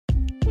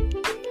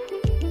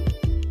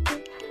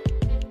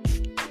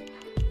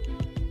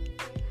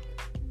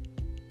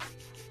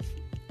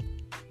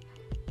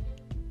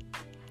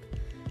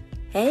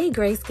Hey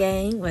Grace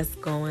Gang, what's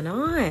going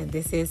on?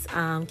 This is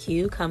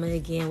Q coming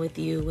again with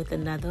you with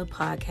another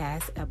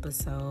podcast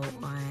episode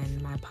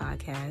on my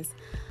podcast,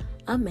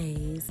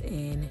 Amaze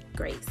in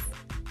Grace.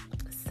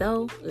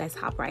 So let's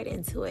hop right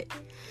into it.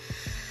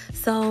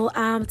 So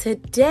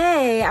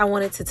today I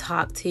wanted to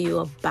talk to you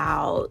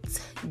about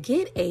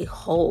get a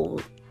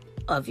hold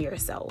of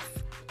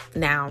yourself.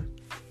 Now,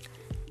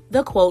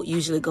 the quote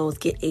usually goes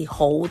get a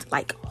hold,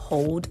 like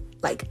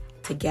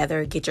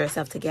together, get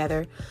yourself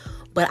together.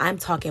 But I'm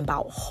talking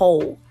about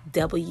whole,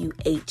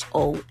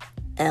 W-H-O-L-E,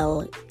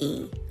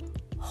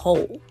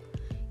 whole.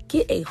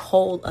 Get a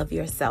hold of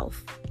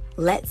yourself.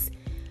 Let's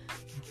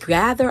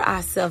gather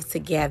ourselves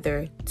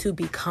together to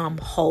become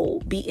whole.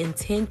 Be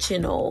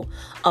intentional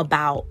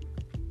about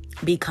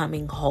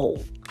becoming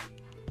whole.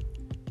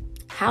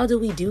 How do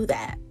we do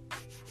that?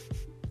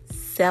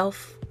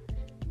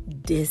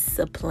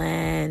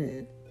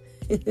 Self-discipline.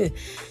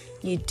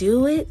 You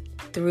do it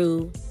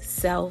through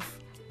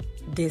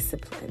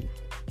self-discipline.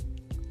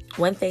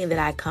 One thing that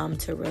I come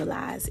to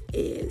realize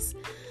is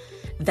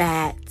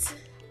that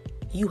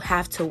you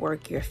have to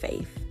work your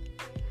faith.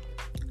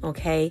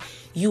 Okay?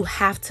 You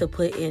have to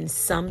put in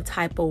some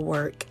type of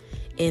work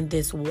in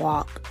this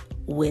walk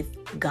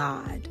with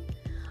God.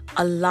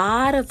 A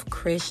lot of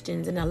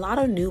Christians and a lot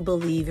of new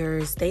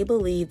believers, they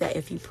believe that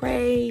if you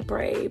pray,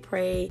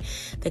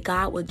 that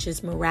God would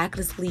just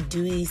miraculously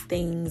do these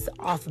things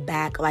off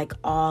back like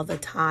all the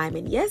time.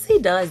 And yes, he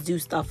does do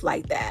stuff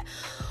like that.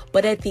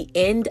 But at the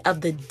end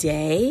of the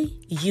day,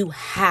 you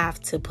have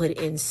to put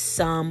in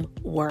some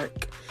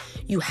work.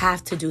 You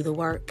have to do the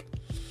work.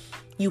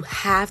 You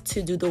have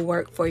to do the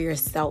work for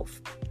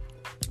yourself.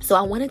 So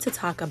I wanted to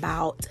talk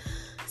about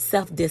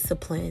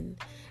self-discipline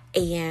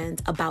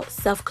and about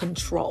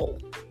self-control.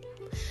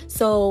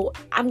 So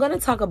I'm going to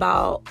talk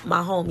about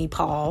my homie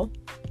Paul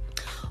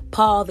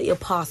the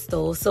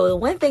apostle. So the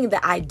one thing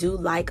that I do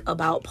like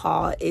about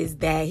Paul is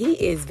that he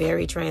is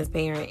very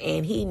transparent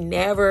and he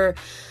never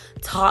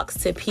talks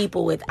to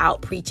people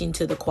without preaching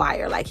to the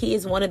choir. Like, he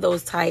is one of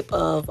those type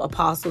of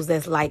apostles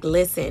that's like,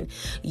 listen,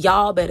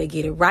 y'all better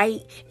get it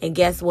right. And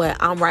guess what?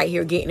 I'm right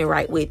here getting it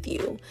right with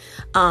you.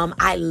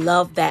 I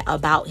love that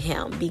about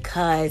him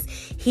because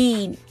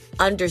he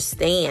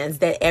understands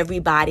that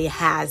everybody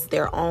has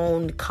their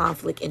own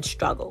conflict and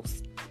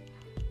struggles.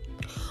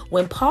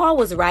 When Paul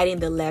was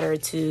writing the letter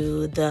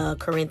to the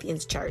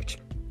Corinthians church,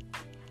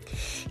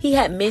 he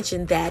had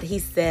mentioned that he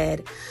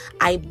said,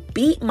 I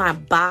beat my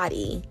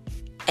body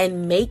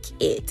and make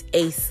it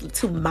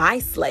to my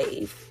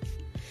slave.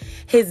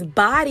 His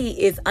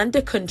body is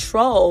under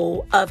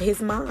control of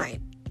his mind.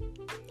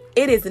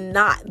 It is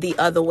not the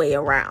other way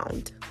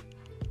around.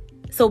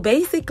 So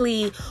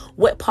basically,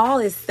 what Paul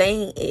is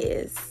saying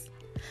is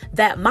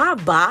that my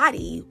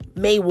body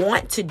may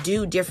want to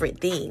do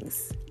different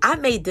things. I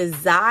may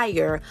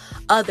desire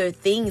other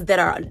things that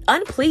are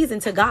unpleasing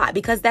to God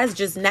because that's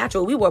just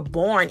natural. We were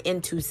born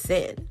into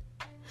sin.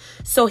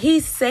 So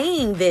he's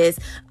saying this,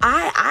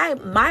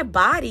 my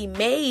body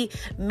may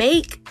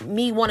make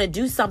me want to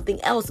do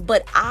something else,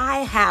 but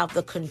I have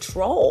the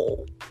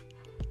control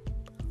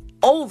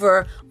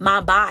over my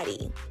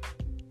body.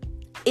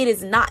 It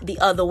is not the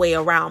other way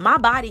around. My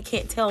body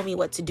can't tell me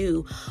what to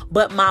do,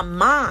 but my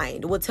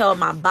mind will tell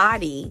my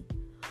body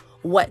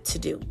what to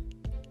do.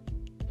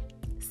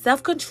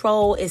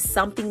 Self-control is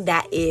something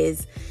that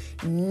is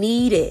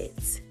needed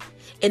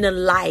in a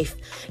life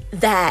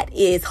that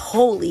is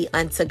holy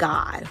unto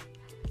God.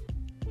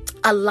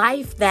 A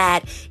life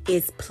that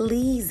is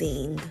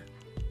pleasing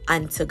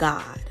unto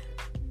God.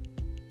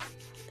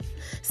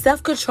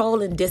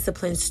 Self-control and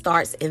discipline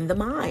starts in the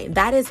mind.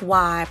 That is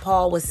why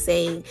Paul was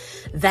saying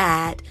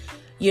that,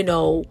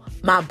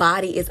 my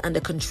body is under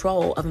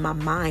control of my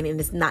mind and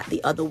it's not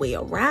the other way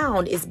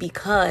around, is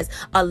because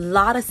a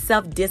lot of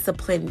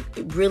self-discipline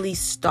really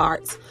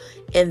starts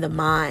in the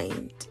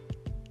mind.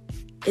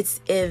 It's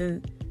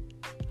in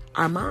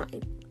our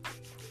mind.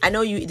 I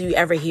know do you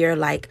ever hear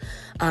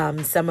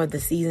some of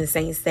the seasoned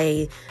saints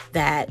say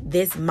that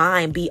this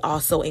mind be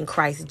also in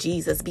Christ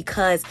Jesus,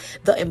 because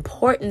the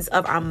importance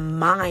of our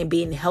mind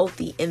being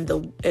healthy in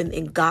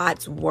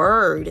God's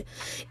word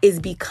is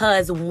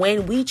because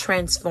when we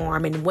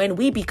transform and when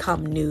we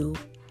become new,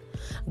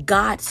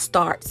 God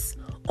starts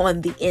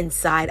on the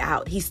inside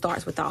out. He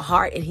starts with our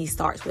heart and he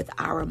starts with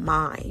our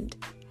mind.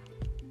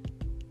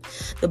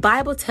 The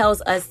Bible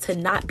tells us to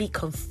not be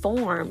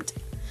conformed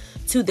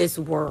to this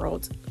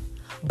world,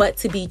 but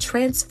to be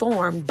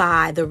transformed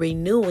by the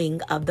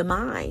renewing of the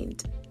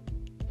mind.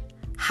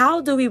 How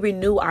do we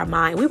renew our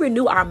mind? We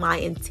renew our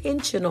mind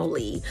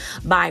intentionally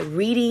by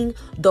reading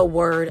the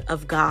word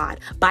of God,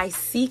 by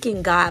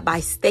seeking God, by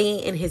staying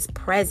in his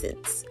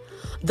presence.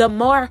 The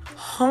more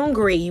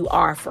hungry you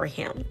are for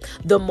him,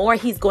 the more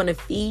he's going to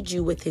feed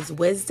you with his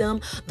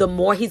wisdom, the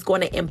more he's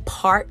going to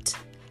impart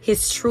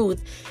his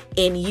truth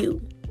in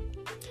you.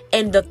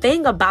 And the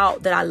thing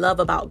that I love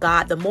about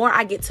God, the more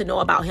I get to know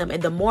about him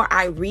and the more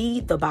I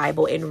read the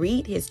Bible and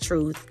read his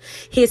truth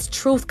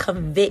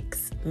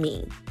convicts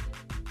me.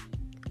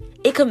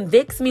 It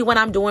convicts me when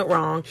I'm doing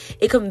wrong.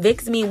 It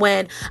convicts me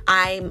when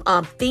I'm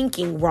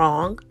thinking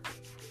wrong.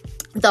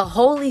 The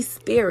Holy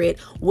Spirit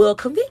will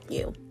convict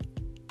you.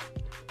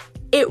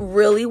 It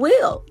really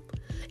will.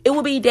 It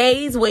will be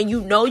days when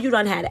you know you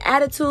done had an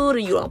attitude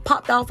and you done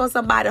popped off on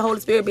somebody. The Holy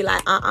Spirit be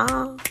like,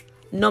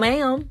 no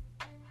ma'am.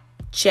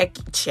 Check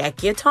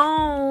your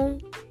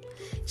tone.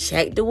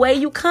 Check the way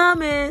you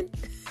coming.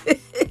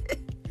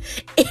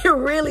 It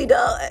really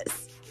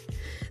does.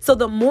 So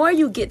the more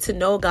you get to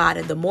know God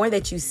and the more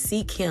that you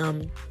seek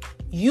him,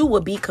 you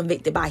will be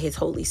convicted by his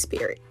Holy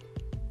Spirit.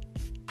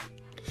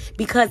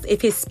 Because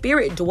if his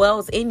spirit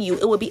dwells in you,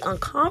 it will be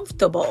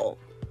uncomfortable.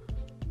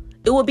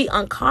 It will be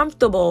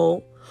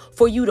uncomfortable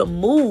for you to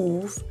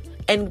move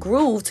and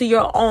groove to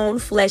your own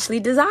fleshly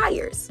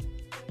desires.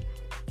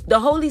 The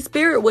Holy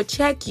Spirit will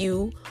check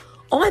you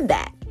on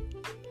that.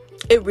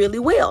 It really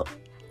will.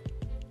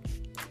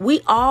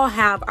 We all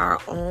have our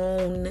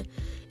own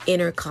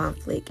inner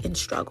conflict and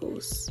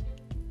struggles.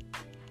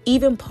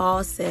 Even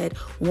Paul said,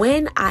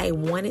 when I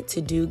wanted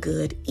to do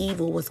good,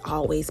 evil was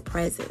always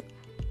present.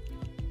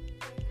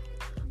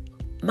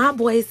 My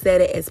boy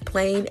said it as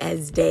plain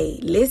as day.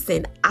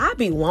 Listen, I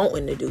be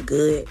wanting to do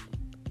good.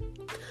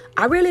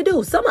 I really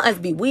do. Some of us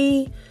be,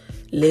 we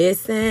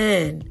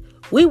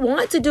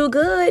want to do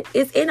good.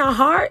 It's in our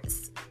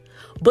hearts.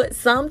 But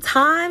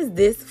sometimes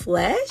this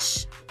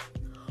flesh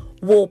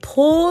will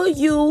pull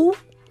you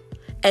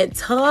and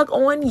tug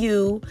on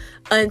you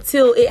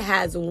until it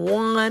has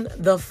won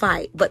the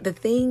fight. But the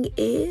thing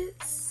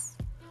is,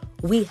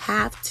 we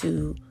have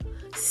to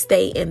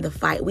stay in the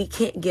fight. We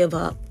can't give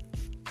up.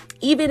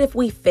 Even if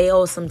we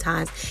fail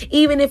sometimes,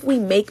 even if we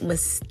make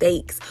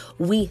mistakes,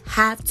 we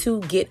have to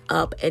get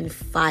up and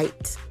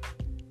fight.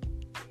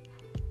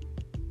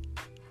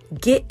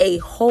 Get a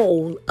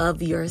hold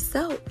of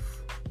yourself.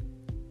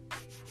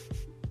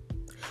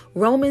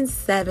 Romans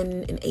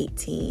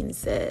 7:18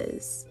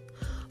 says,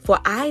 for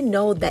I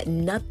know that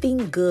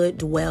nothing good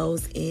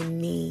dwells in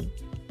me,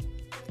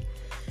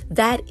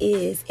 that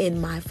is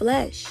in my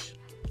flesh.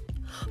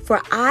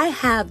 For I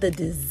have the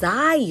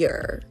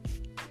desire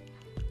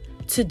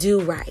to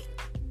do right.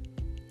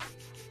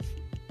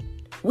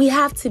 We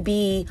have to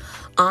be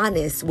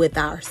honest with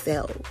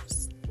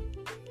ourselves.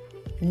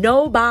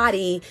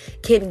 Nobody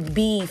can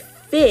be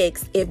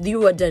fixed if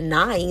you are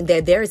denying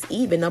that there's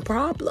even a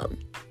problem.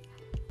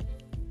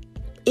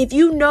 If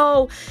you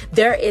know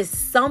there is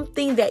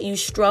something that you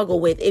struggle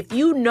with, if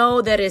you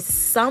know there is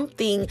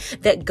something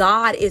that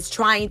God is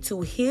trying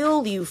to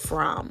heal you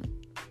from,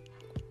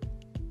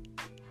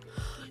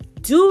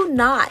 do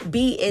not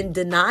be in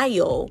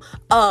denial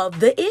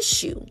of the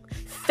issue.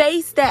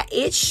 Face that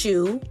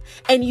issue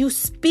and you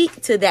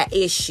speak to that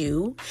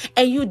issue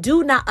and you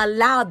do not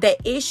allow that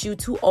issue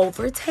to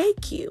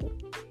overtake you.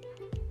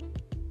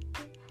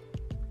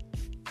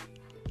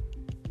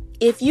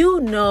 If you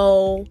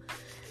know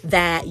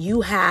that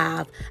you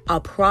have a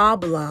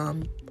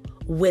problem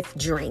with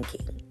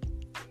drinking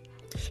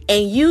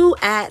and you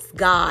ask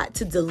God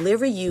to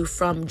deliver you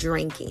from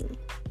drinking,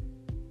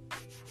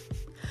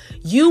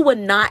 you would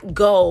not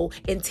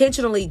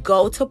intentionally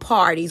go to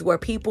parties where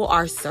people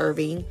are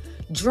serving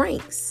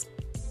drinks.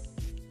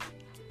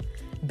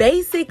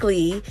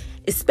 Basically,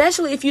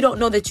 especially if you don't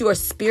know that you are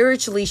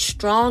spiritually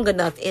strong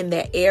enough in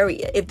that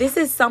area. If this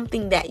is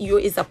something that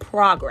is a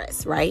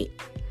progress, right?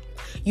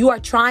 You are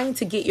trying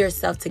to get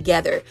yourself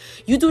together.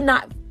 You do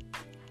not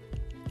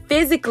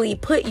physically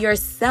put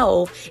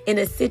yourself in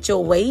a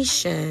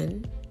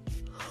situation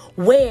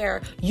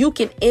where you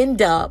can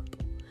end up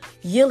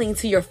yielding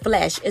to your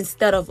flesh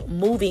instead of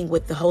moving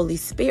with the Holy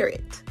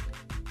Spirit.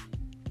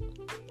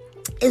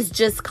 It's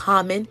just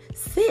common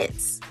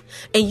sense.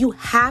 And you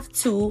have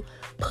to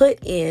put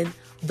in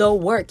the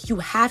work. You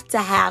have to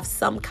have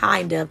some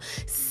kind of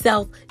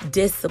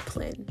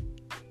self-discipline.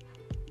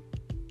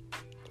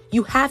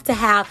 You have to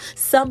have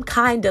some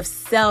kind of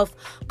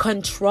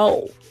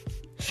self-control.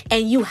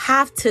 And you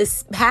have to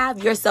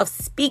have yourself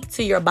speak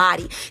to your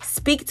body,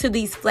 speak to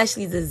these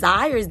fleshly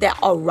desires that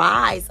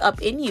arise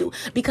up in you,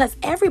 because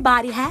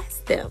everybody has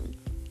them.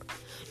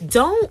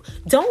 Don't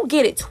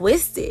get it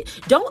twisted.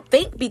 Don't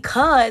think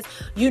because,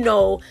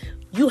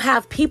 you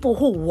have people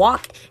who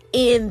walk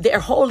in their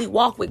holy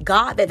walk with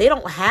God that they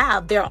don't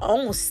have their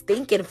own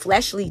stinking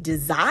fleshly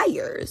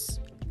desires.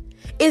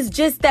 It's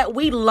just that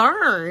we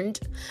learned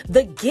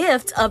the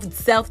gift of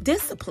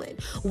self-discipline.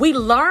 We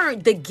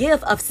learned the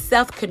gift of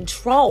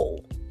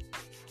self-control.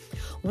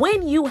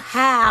 When you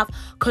have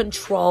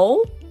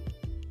control,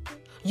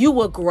 you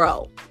will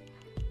grow.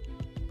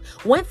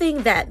 One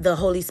thing that the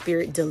Holy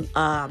Spirit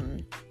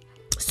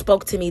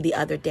spoke to me the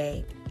other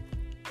day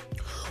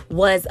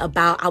was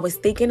I was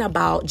thinking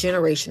about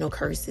generational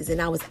curses,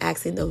 and I was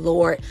asking the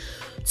Lord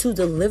to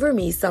deliver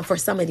me for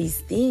some of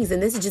these things.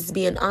 And this is just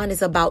being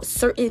honest about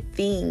certain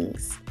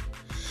things.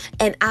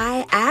 And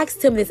I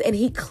asked him this, and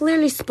he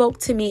clearly spoke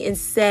to me and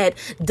said,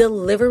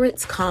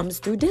 deliverance comes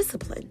through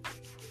discipline.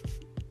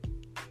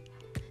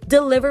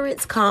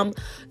 Deliverance comes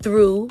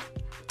through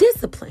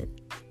discipline.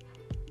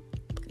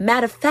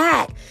 Matter of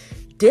fact,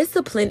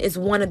 Discipline is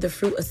one of the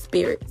fruit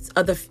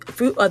of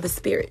the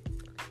spirit.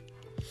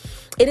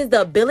 It is the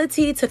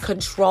ability to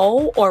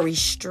control or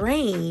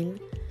restrain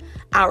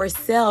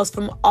ourselves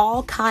from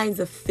all kinds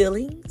of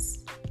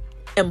feelings,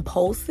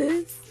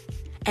 impulses,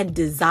 and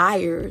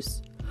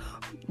desires.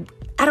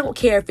 I don't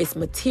care if it's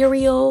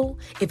material,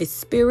 if it's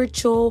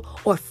spiritual,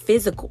 or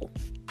physical.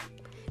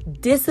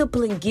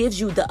 Discipline gives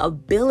you the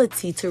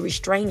ability to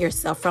restrain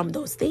yourself from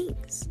those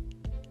things.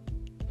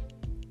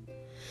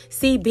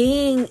 See,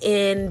 being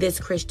in this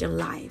Christian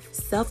life,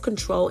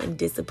 self-control and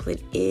discipline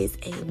is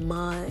a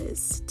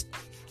must.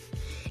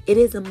 It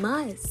is a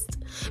must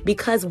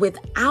because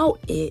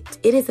without it,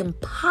 it is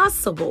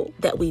impossible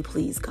that we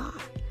please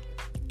God.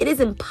 It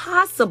is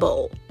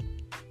impossible.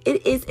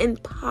 It is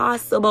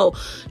impossible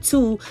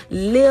to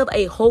live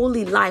a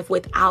holy life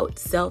without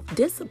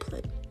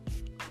self-discipline.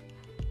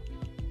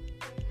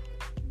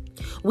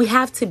 We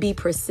have to be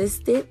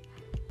persistent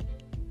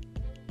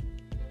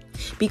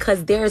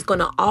because there's going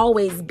to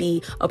always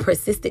be a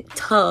persistent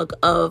tug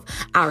of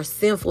our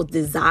sinful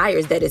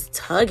desires that is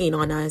tugging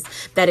on us,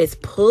 that is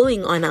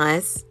pulling on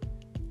us.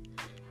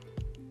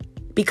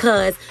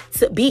 Because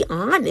to be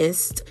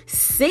honest,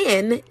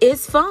 sin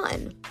is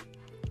fun.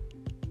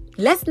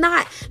 Let's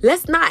not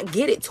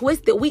get it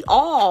twisted. We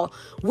all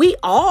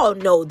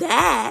know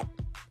that.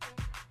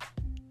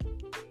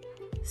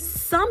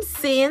 Some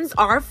sins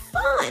are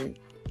fun.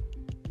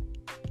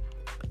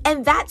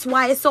 And that's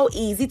why it's so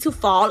easy to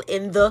fall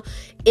in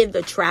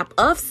the trap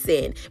of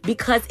sin,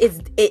 because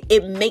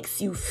it makes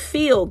you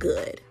feel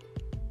good.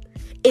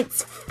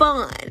 It's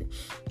fun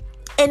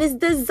and it's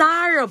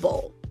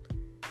desirable.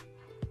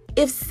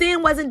 If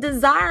sin wasn't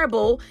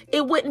desirable,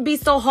 it wouldn't be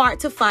so hard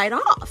to fight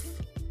off.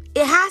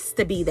 It has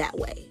to be that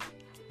way,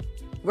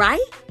 right?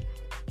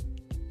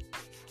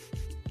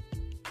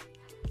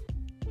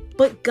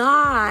 But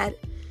God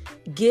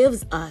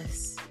gives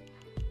us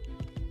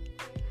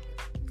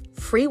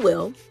free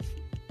will.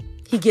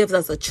 He gives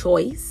us a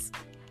choice.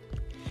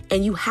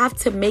 And you have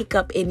to make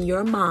up in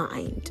your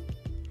mind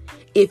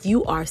if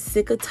you are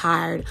sick or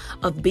tired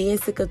of being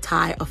sick or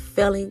tired of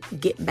failing,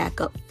 getting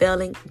back up,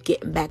 failing,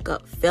 getting back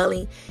up,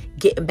 failing,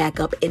 getting back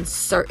up in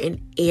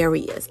certain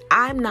areas.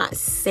 I'm not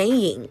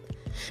saying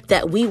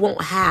that we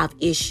won't have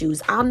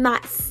issues. I'm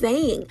not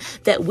saying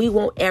that we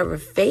won't ever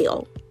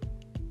fail.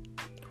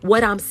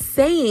 What I'm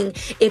saying,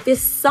 if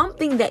it's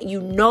something that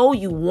you know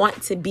you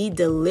want to be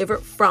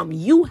delivered from,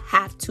 you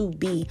have to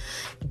be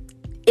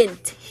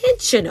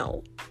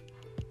intentional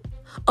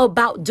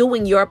about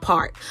doing your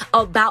part,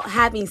 about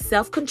having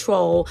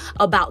self-control,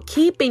 about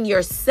keeping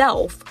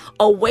yourself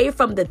away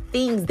from the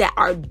things that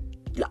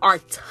are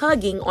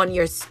tugging on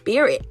your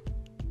spirit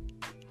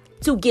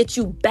to get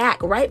you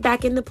right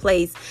back in the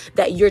place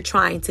that you're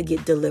trying to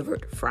get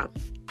delivered from.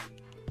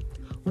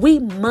 We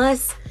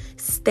must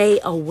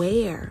stay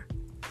aware.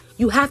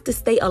 You have to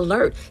stay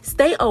alert.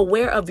 Stay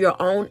aware of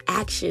your own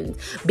actions.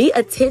 Be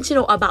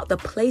intentional about the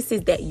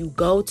places that you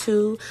go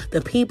to,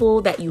 the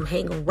people that you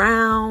hang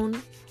around,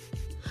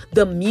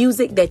 the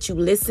music that you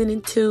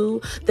listening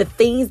to, the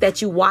things that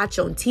you watch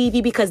on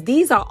TV, because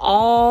these are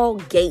all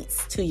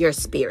gates to your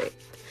spirit.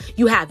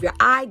 You have your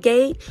eye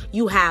gate,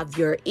 you have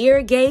your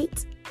ear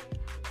gate.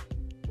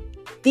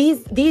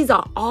 These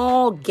are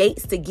all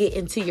gates to get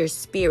into your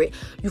spirit.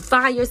 You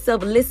find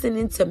yourself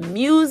listening to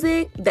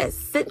music that's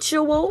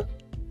sensual.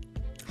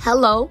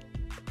 Hello.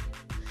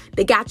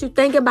 They got you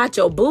thinking about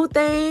your boo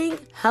thing.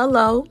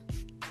 Hello.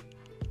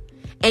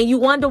 And you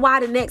wonder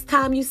why the next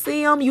time you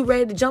see them, you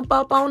ready to jump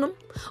up on them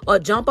or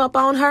jump up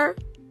on her?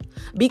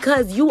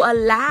 Because you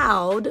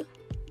allowed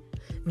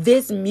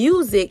this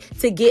music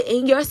to get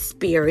in your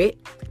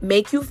spirit,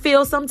 make you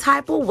feel some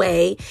type of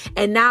way.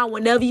 And now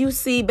whenever you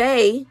see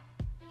bae,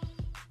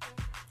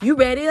 you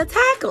ready to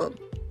attack them.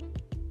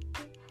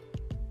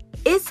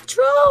 It's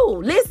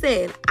true.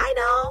 Listen, I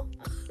know.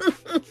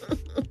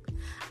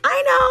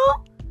 I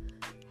know.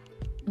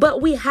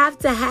 But we have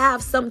to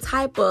have some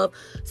type of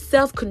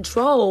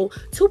self-control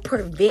to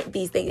prevent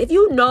these things. If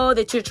you know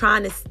that you're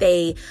trying to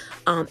stay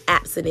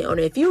abstinent, or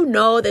if you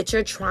know that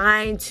you're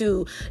trying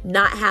to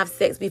not have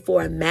sex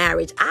before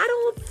marriage, I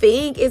don't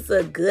think it's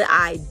a good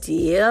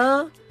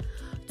idea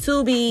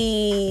to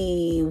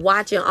be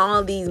watching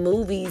all these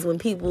movies when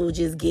people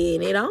just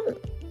getting it on.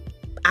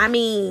 I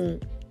mean,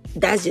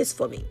 that's just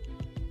for me.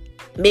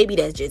 Maybe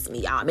that's just me,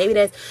 y'all. Maybe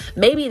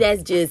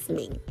that's just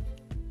me.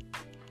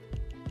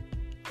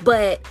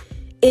 But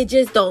it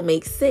just don't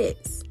make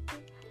sense.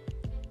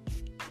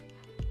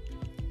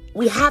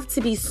 We have to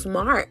be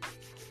smart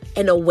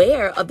and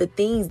aware of the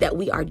things that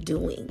we are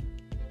doing.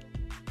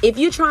 If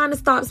you're trying to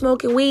stop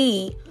smoking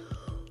weed,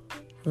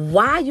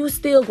 why you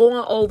still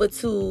going over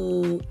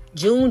to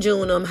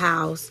June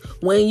house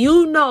when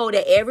you know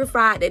that every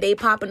Friday they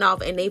popping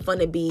off and they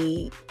finna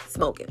be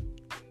smoking?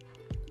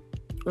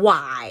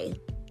 Why?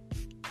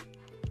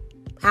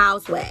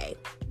 Houseway.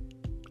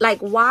 Like,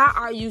 why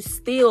are you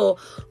still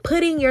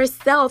putting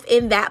yourself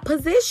in that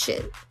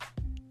position?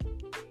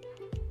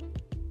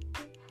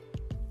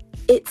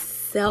 It's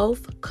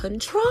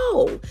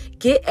self-control.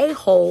 Get a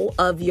hold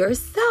of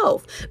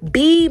yourself.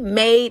 Be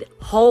made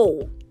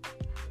whole.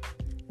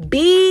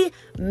 Be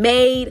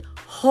made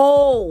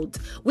whole.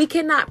 We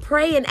cannot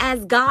pray and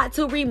ask God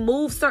to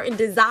remove certain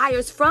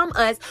desires from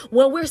us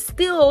when we're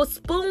still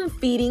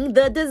spoon-feeding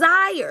the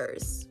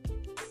desires.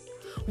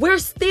 We're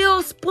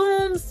still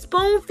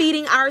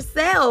spoon-feeding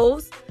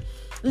ourselves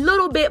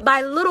little bit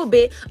by little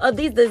bit of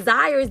these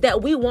desires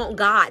that we want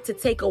God to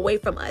take away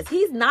from us.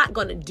 He's not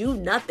going to do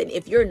nothing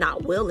if you're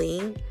not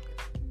willing.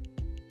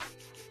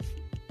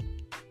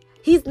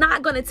 He's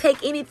not going to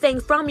take anything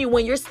from you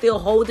when you're still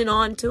holding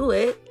on to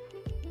it.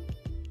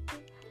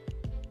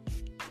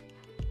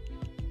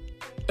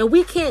 And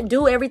we can't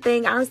do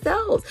everything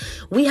ourselves.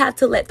 We have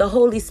to let the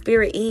Holy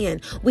Spirit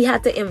in. We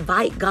have to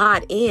invite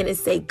God in and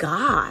say,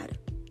 God,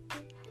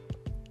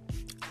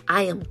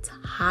 I am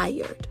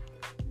tired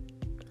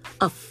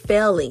of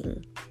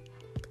failing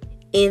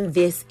in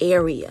this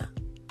area.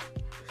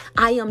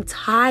 I am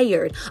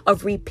tired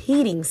of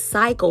repeating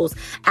cycles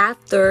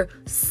after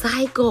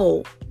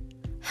cycle.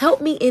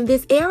 Help me in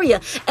this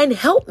area and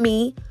help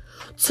me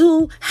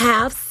to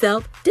have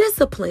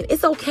self-discipline.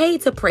 It's okay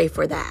to pray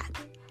for that.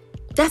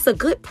 That's a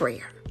good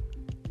prayer.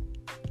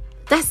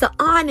 That's an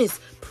honest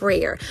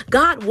prayer.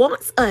 God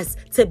wants us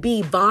to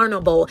be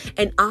vulnerable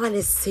and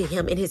honest to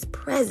him in his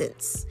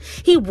presence.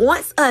 He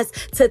wants us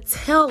to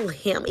tell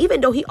him,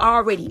 even though he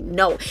already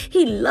knows.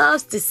 He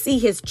loves to see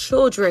his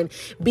children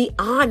be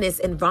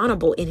honest and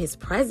vulnerable in his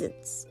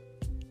presence.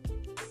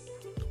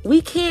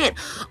 We can't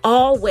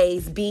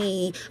always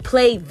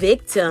play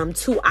victim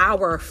to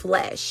our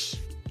flesh.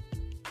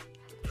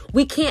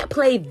 We can't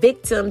play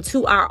victim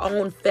to our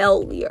own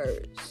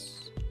failures.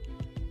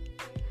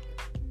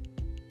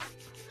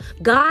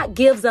 God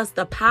gives us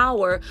the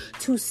power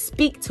to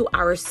speak to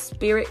our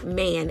spirit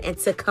man and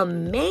to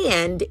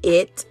command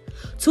it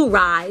to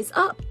rise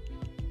up.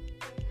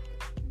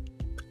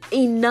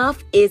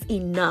 Enough is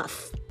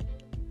enough.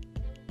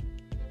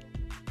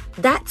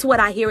 That's what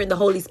I hear in the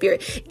Holy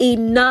Spirit.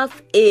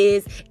 Enough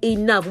is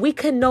enough. We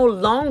can no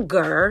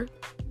longer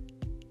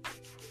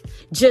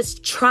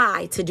just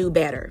try to do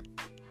better.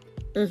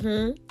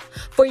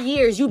 For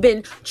years, you've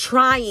been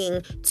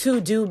trying to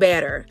do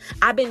better.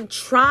 I've been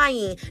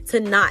trying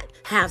to not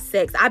have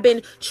sex. I've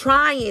been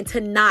trying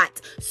to not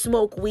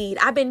smoke weed.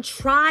 I've been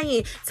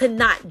trying to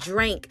not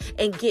drink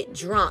and get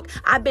drunk.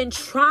 I've been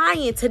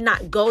trying to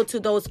not go to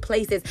those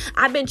places.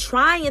 I've been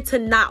trying to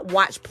not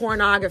watch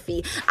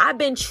pornography. I've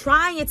been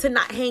trying to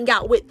not hang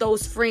out with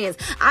those friends.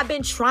 I've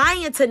been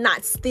trying to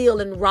not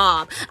steal and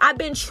rob. I've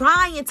been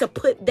trying to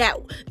put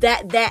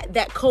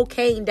that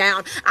cocaine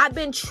down. I've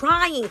been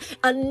trying.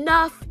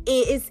 Enough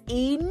is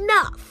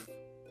enough.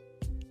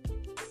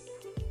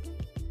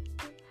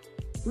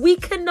 We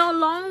can no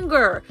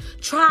longer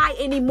try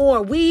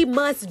anymore. We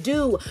must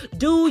do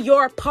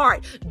your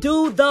part.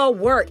 Do the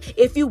work.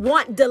 If you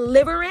want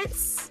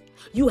deliverance,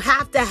 you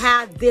have to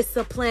have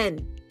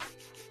discipline.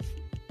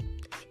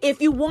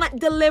 If you want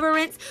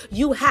deliverance,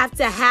 you have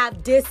to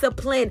have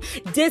discipline.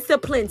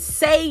 Discipline.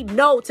 Say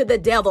no to the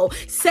devil.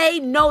 Say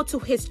no to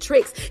his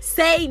tricks.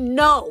 Say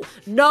no,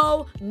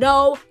 no,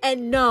 no,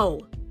 and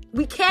no.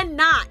 We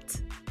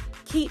cannot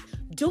keep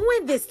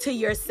doing this to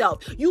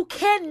yourself. You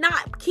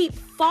cannot keep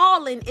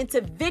falling into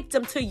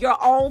victim to your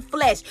own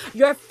flesh.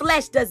 Your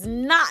flesh does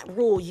not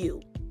rule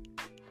you.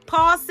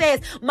 Paul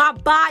says, my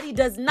body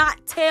does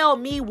not tell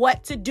me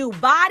what to do.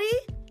 Body,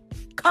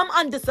 come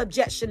under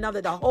subjection of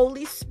the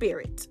Holy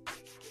Spirit.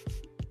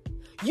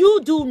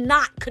 You do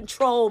not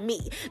control me.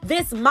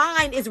 This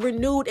mind is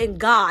renewed in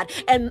God,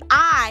 and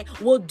I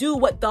will do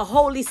what the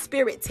Holy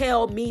Spirit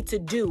tell me to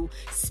do.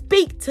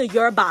 Speak to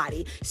your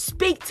body.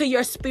 Speak to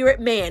your spirit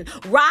man.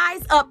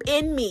 Rise up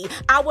in me.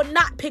 I will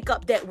not pick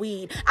up that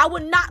weed. I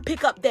will not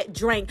pick up that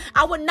drink.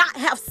 I will not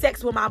have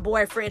sex with my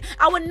boyfriend.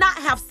 I will not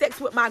have sex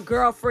with my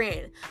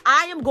girlfriend.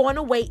 I am going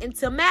to wait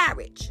until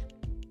marriage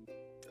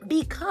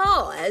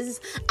because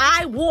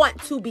I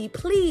want to be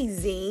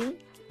pleasing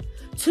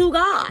to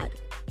God.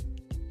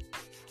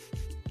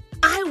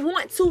 I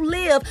want to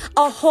live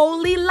a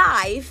holy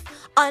life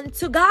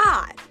unto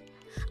God.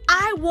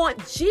 I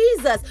want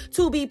Jesus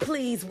to be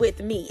pleased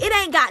with me. It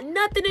ain't got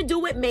nothing to do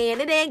with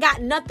man. It ain't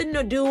got nothing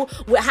to do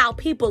with how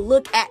people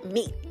look at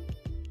me.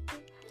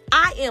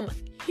 I am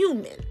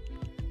human.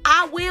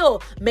 I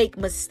will make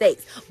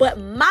mistakes. But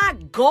my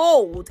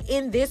goal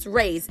in this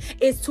race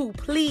is to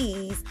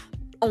please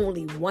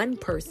only one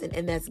person,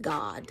 and that's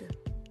God.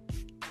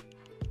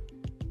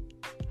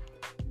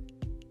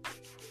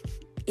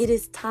 It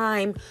is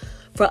time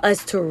for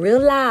us to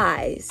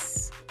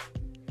realize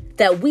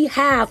that we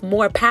have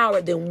more power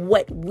than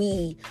what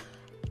we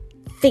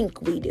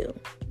think we do.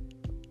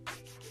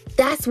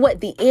 That's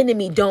what the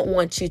enemy don't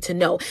want you to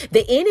know.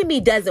 The enemy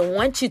doesn't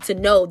want you to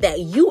know that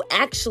you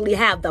actually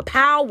have the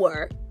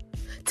power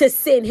to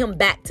send him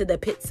back to the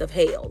pits of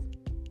hell.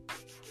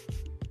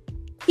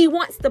 He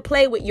wants to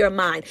play with your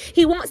mind.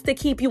 He wants to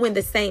keep you in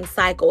the same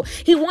cycle.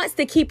 He wants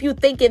to keep you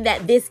thinking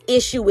that this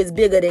issue is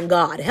bigger than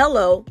God.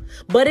 Hello.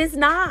 But it's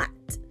not.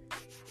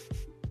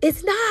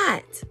 It's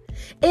not.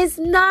 It's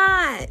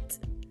not.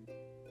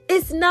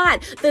 It's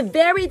not. The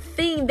very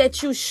thing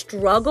that you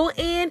struggle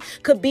in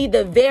could be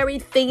the very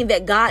thing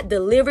that God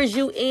delivers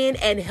you in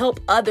and help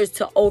others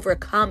to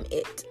overcome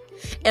it.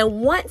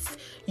 And once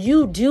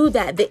you do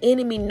that, the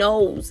enemy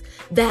knows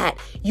that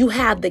you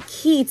have the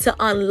key to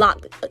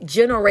unlock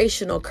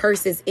generational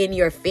curses in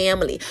your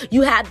family.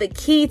 You have the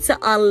key to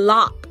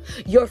unlock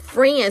your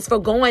friends for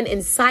going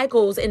in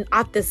cycles and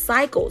after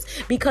cycles.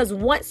 Because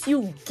once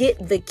you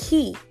get the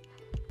key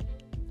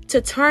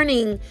to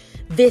turning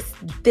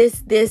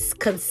this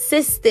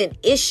consistent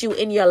issue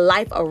in your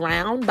life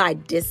around by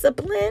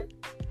discipline,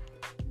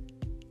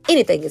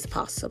 anything is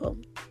possible.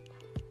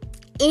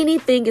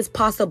 Anything is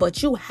possible,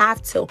 but you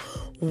have to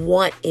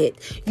want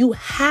it. You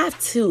have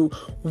to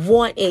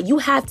want it. You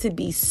have to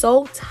be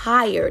so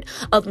tired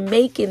of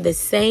making the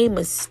same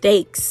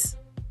mistakes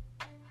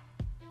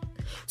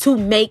to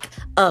make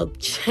a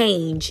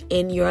change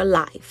in your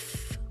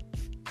life.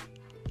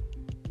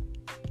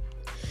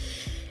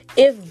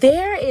 If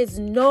there is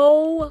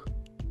no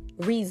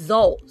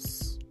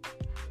results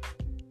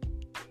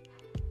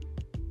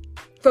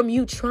from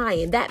you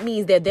trying, that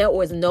means that there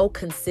was no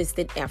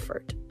consistent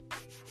effort.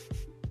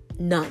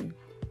 None.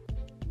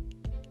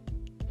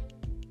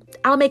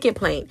 I'll make it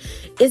plain.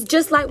 It's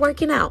just like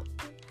working out.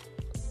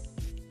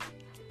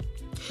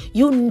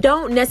 You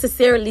don't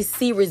necessarily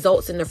see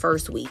results in the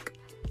first week.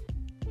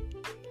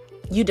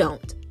 You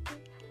don't.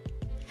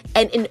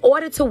 And in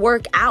order to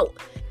work out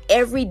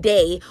every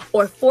day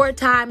or 4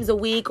 times a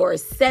week or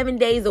 7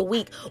 days a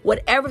week,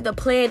 whatever the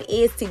plan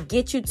is to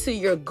get you to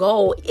your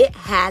goal, it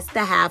has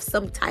to have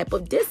some type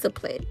of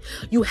discipline.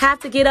 You have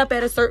to get up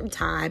at a certain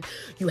time.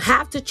 You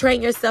have to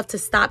train yourself to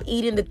stop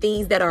eating the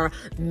things that are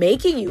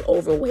making you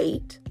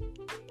overweight.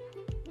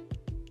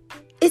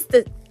 It's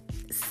the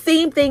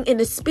same thing in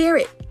the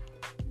spirit.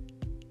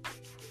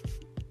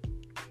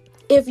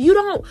 If you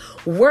don't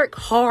work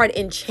hard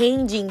in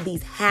changing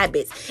these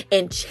habits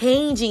and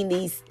changing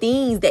these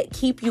things that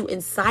keep you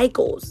in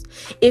cycles,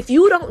 if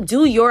you don't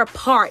do your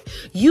part,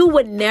 you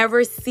would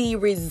never see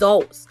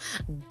results.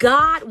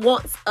 God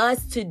wants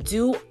us to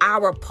do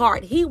our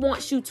part. He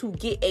wants you to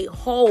get a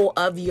hold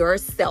of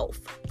yourself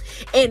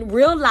and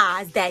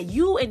realize that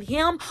you and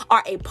Him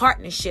are a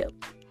partnership.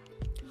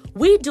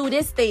 We do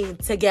this thing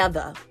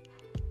together.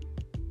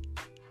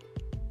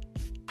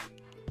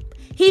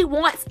 He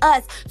wants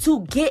us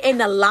to get in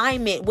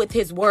alignment with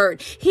His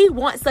word. He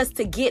wants us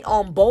to get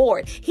on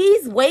board.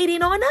 He's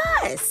waiting on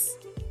us.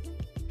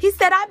 He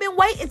said, I've been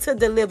waiting to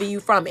deliver you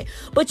from it,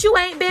 but you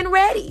ain't been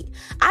ready.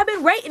 I've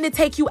been waiting to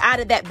take you out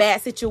of that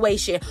bad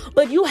situation,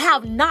 but you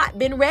have not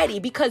been ready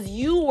because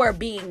you were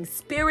being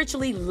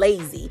spiritually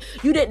lazy.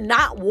 You did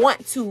not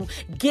want to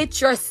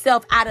get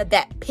yourself out of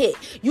that pit.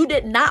 You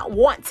did not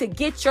want to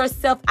get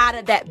yourself out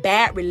of that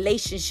bad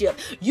relationship.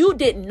 You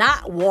did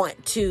not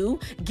want to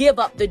give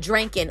up the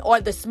drinking or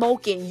the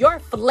smoking. Your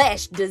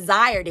flesh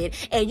desired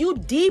it, and you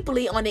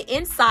deeply on the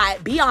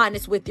inside, be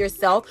honest with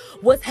yourself,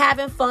 was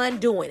having fun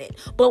doing it.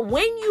 But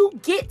when you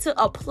get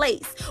to a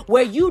place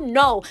where you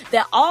know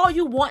that all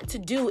you want to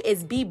do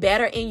is be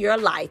better in your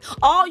life,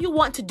 all you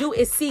want to do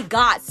is see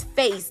God's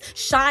face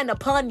shine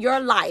upon your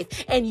life,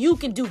 and you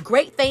can do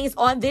great things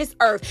on this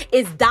earth,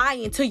 is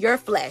dying to your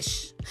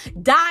flesh,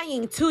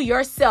 dying to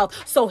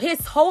yourself, so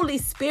His Holy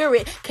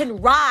Spirit can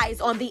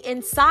rise on the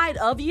inside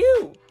of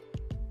you.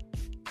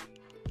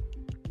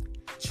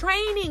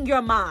 Training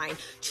your mind,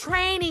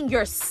 training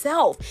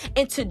yourself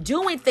into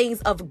doing things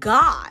of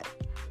God.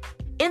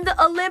 In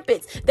the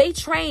Olympics, they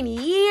train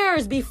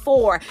years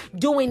before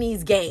doing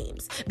these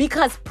games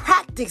because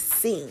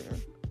practicing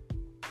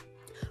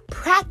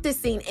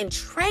and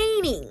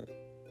training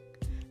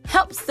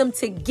helps them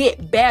to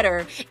get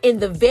better in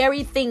the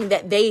very thing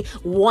that they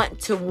want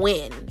to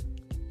win.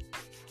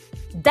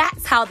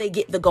 That's how they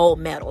get the gold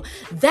medal.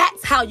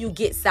 That's how you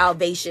get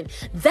salvation.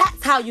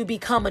 That's how you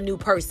become a new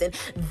person.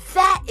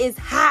 That is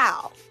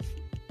how.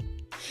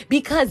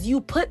 Because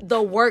you put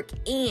the work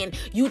in.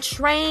 You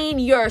train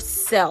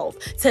yourself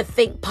to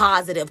think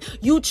positive.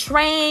 You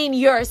train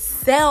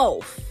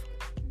yourself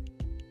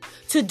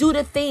to do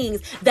the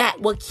things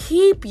that will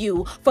keep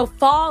you from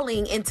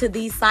falling into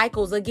these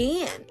cycles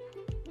again.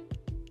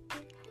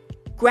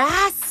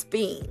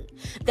 Grasping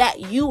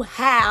that you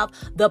have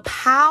the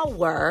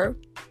power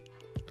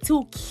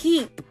to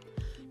keep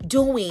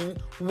doing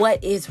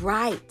what is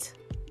right.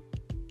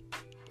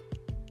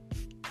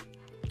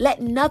 Let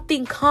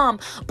nothing come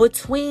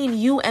between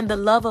you and the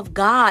love of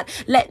God.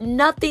 Let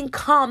nothing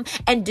come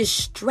and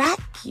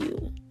distract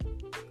you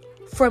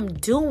from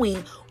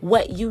doing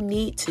what you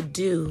need to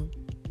do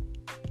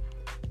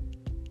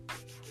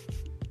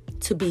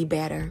to be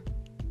better.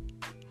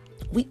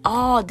 We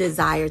all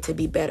desire to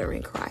be better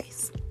in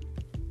Christ.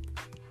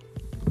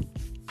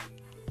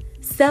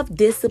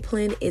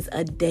 Self-discipline is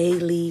a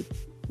daily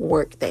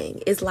work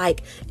thing.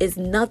 It's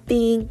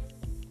nothing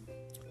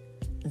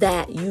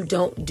that you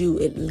don't do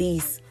at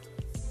least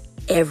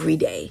every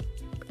day.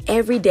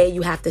 Every day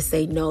you have to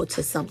say no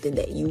to something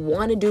that you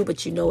want to do,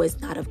 but you know it's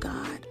not of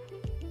God.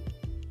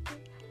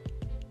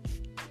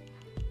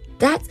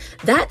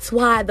 That's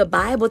why the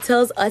Bible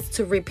tells us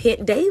to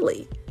repent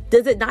daily.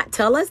 Does it not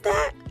tell us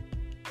that?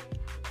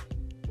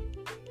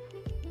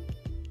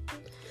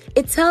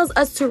 It tells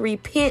us to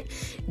repent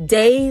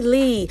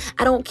daily.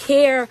 I don't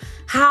care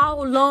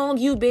how long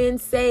you've been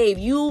saved.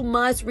 You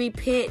must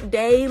repent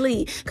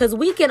daily, because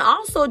we can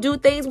also do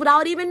things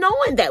without even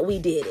knowing that we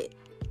did it.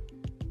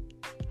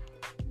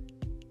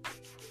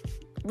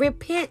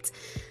 Repent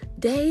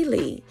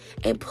daily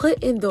and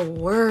put in the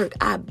work.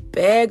 I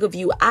beg of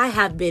you. I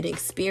have been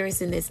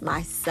experiencing this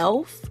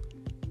myself,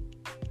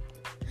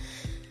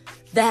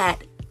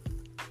 that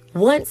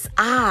once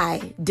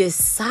I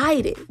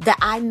decided that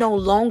I no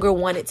longer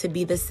wanted to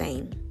be the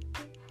same,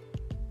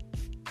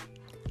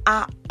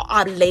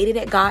 I laid it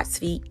at God's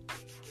feet.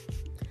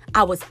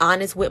 I was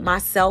honest with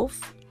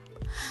myself.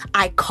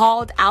 I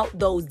called out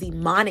those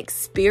demonic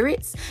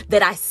spirits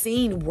that I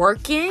seen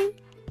working.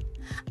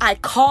 I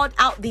called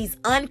out these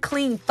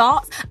unclean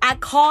thoughts. I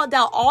called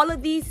out all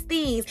of these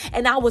things,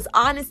 and I was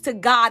honest to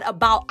God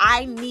about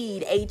I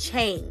need a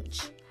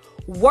change.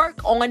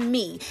 Work on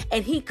me.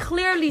 And he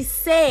clearly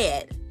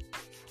said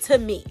to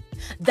me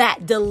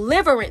that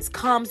deliverance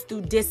comes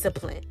through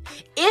discipline.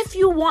 If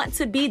you want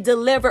to be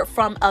delivered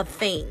from a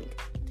thing,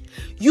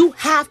 you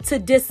have to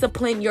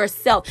discipline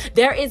yourself.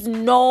 There is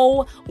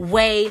no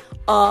way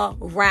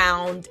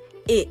around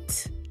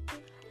it.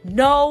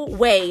 No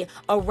way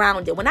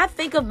around it. When I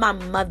think of my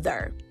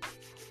mother,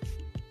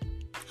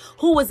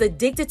 who was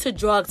addicted to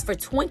drugs for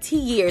 20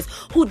 years,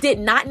 who did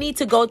not need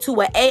to go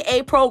to an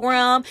AA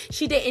program.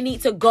 She didn't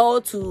need to go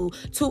to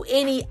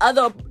any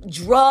other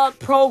drug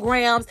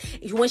programs.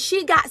 When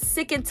she got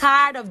sick and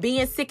tired of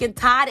being sick and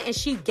tired, and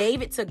she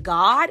gave it to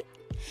God,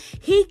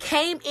 he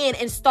came in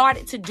and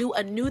started to do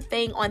a new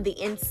thing on the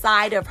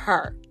inside of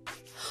her.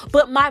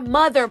 But my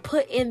mother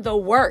put in the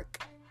work.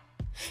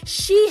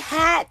 She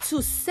had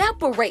to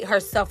separate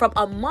herself from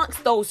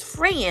amongst those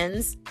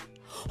friends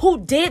who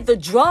did the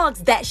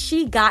drugs that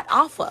she got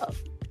off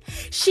of.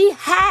 She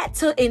had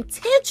to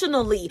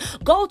intentionally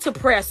go to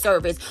prayer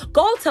service,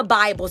 go to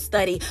Bible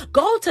study,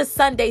 go to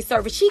Sunday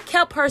service. She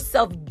kept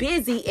herself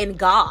busy in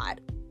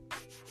God.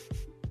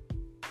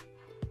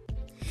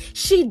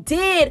 She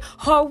did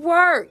her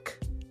work.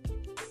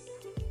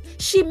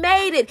 She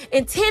made it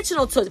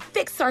intentional to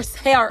fix her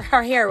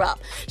hair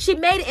up. She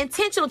made it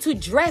intentional to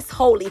dress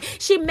holy.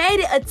 She made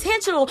it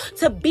intentional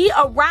to be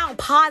around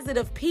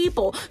positive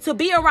people, to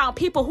be around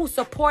people who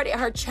supported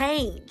her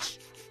change.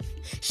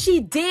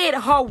 She did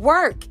her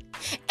work.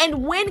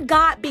 And when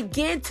God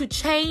began to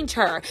change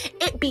her,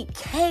 it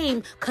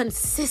became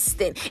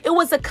consistent. It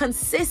was a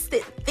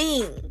consistent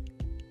thing.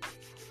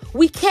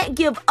 We can't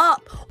give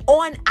up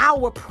on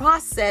our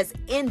process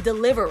in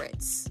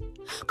deliverance.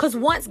 Because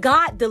once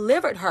God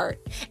delivered her,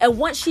 and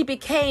once she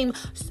became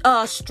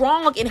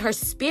strong in her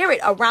spirit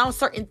around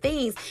certain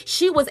things,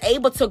 she was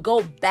able to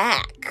go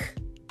back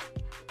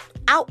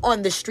out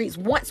on the streets,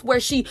 once where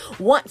she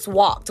once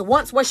walked,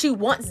 once where she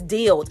once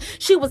dealt.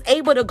 She was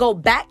able to go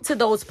back to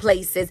those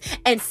places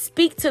and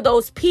speak to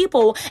those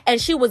people, and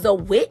she was a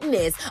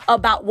witness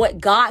about what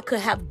God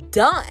could have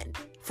done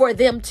for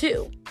them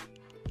too.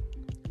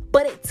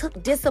 But it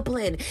took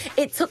discipline.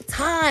 It took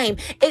time.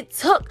 It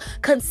took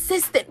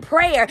consistent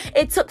prayer.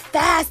 It took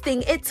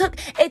fasting. It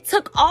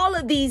took all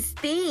of these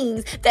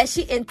things that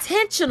she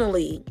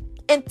intentionally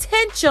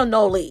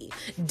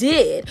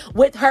did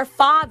with her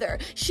father.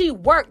 She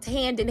worked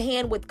hand in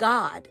hand with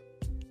God.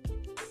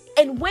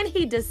 And when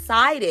he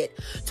decided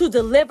to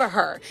deliver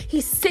her,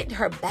 he sent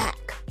her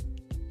back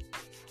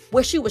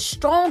where she was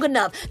strong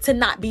enough to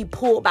not be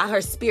pulled by her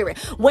spirit.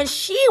 When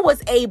she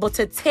was able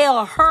to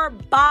tell her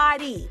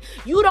body,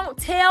 you don't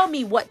tell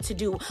me what to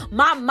do.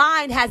 My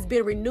mind has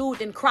been renewed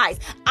in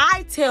Christ.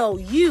 I tell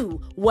you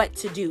what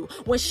to do.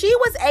 When she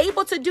was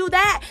able to do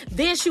that,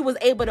 then she was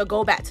able to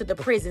go back to the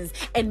prisons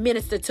and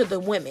minister to the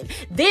women.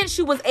 Then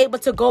she was able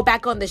to go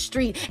back on the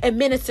street and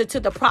minister to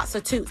the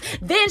prostitutes.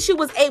 Then she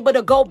was able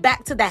to go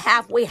back to the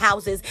halfway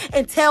houses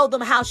and tell them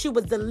how she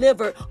was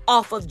delivered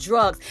off of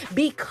drugs,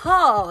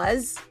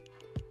 because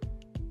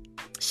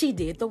she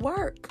did the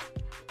work.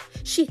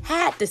 She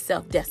had the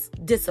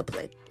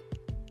self-discipline.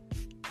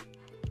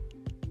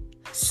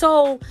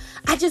 So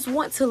I just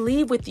want to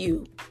leave with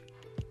you.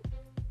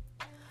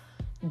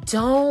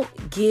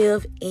 Don't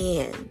give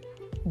in.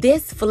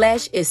 This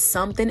flesh is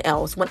something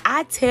else. When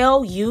I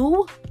tell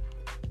you,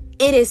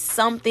 it is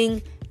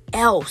something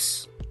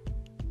else.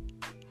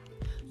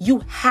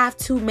 You have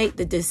to make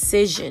the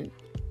decision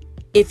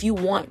if you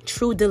want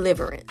true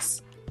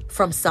deliverance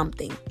from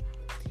something.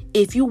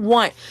 If you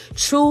want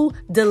true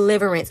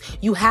deliverance,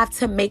 you have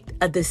to make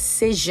a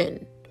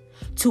decision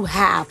to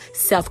have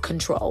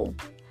self-control.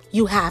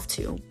 You have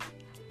to.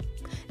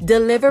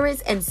 Deliverance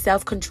and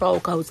self-control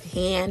goes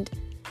hand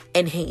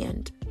in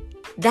hand.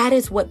 That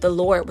is what the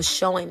Lord was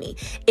showing me.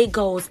 It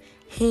goes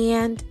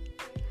hand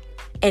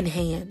in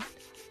hand.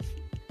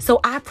 So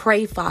I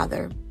pray,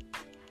 Father,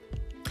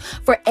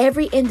 for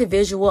every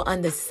individual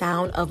on the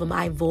sound of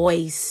my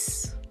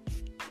voice,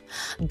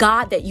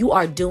 God, that you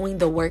are doing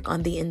the work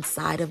on the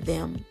inside of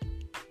them.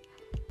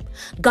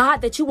 God,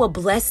 that you will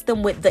bless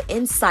them with the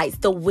insights,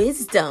 the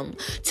wisdom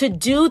to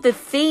do the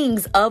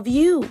things of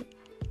you.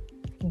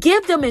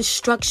 Give them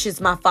instructions,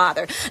 my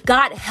Father.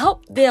 God,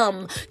 help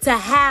them to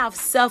have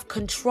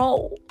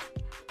self-control.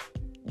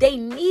 They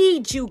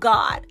need you,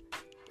 God,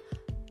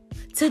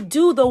 to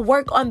do the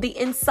work on the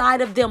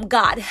inside of them.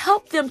 God,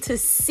 help them to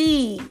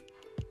see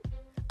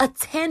a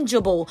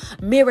tangible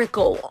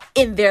miracle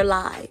in their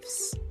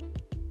lives.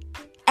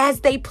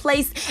 As they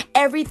place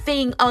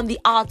everything on the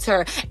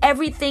altar,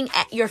 everything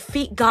at your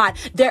feet, God,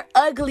 their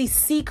ugly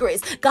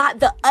secrets,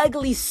 God, the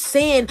ugly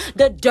sin,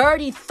 the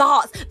dirty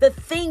thoughts, the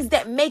things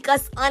that make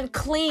us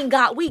unclean,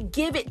 God, we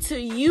give it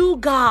to you,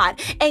 God,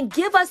 and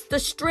give us the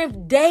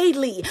strength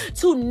daily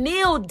to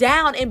kneel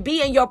down and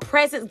be in your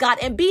presence, God,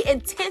 and be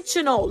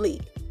intentionally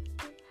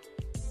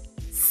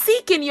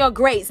seeking your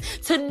grace,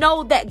 to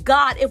know that,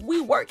 God, if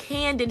we work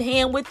hand in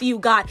hand with you,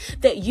 God,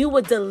 that you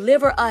would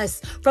deliver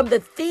us from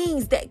the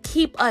things that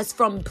keep us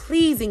from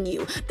pleasing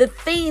you, the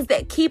things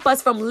that keep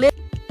us from living.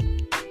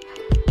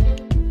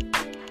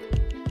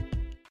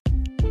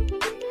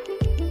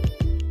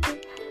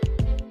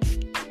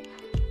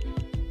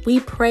 We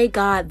pray,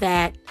 God,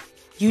 that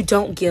you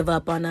don't give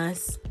up on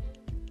us.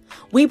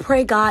 We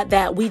pray, God,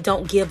 that we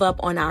don't give up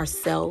on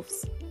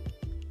ourselves.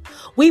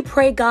 We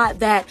pray, God,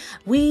 that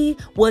we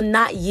will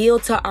not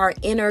yield to our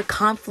inner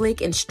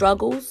conflict and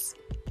struggles,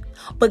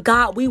 but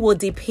God, we will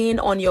depend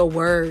on your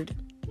word.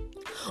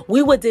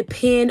 We will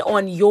depend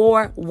on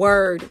your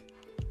word,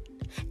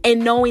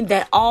 and knowing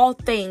that all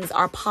things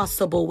are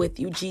possible with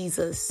you,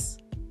 Jesus,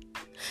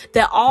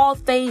 that all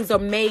things are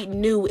made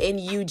new in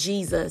you,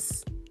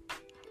 Jesus.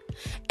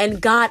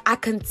 And God, I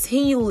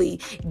continually,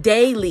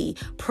 daily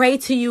pray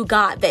to you,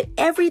 God, that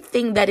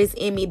everything that is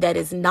in me that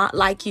is not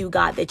like you,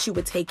 God, that you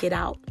would take it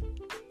out.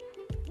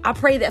 I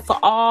pray that for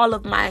all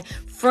of my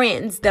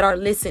friends that are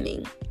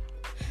listening,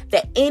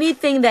 that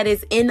anything that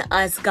is in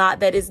us,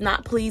 God, that is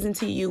not pleasing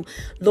to you,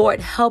 Lord,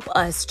 help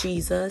us,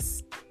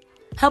 Jesus.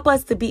 Help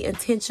us to be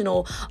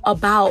intentional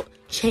about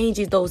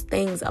changing those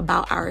things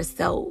about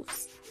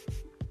ourselves.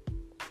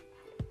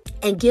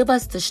 And give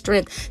us the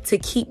strength to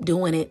keep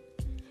doing it.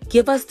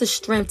 Give us the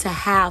strength to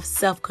have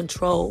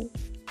self-control.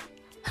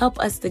 Help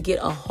us to get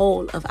a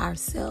hold of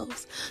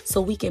ourselves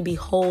so we can be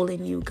whole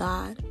in you,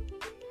 God.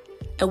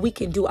 And we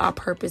can do our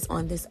purpose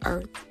on this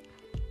earth.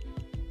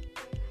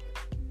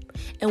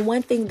 And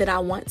one thing that I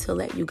want to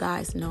let you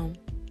guys know,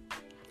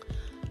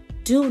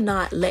 do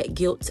not let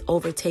guilt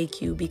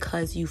overtake you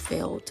because you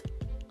failed.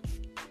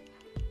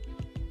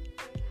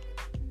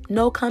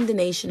 No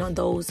condemnation on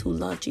those who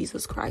love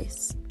Jesus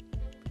Christ.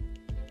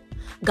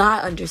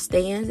 God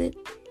understands it.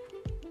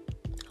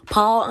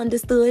 Paul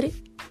understood it.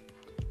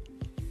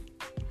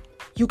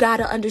 You got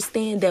to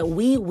understand that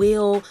we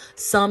will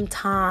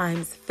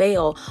sometimes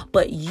fail,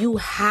 but you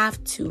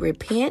have to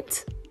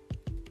repent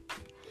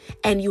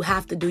and you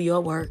have to do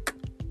your work.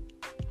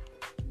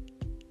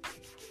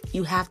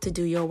 You have to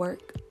do your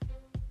work.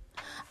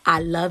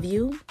 I love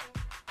you,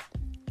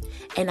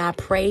 and I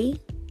pray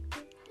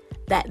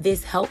that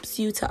this helps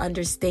you to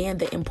understand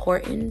the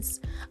importance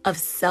of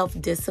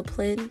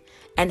self-discipline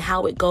and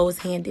how it goes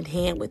hand in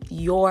hand with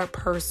your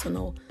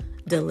personal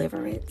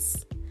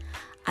deliverance.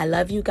 I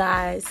love you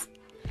guys.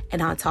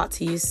 And I'll talk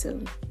to you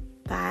soon.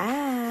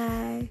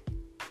 Bye.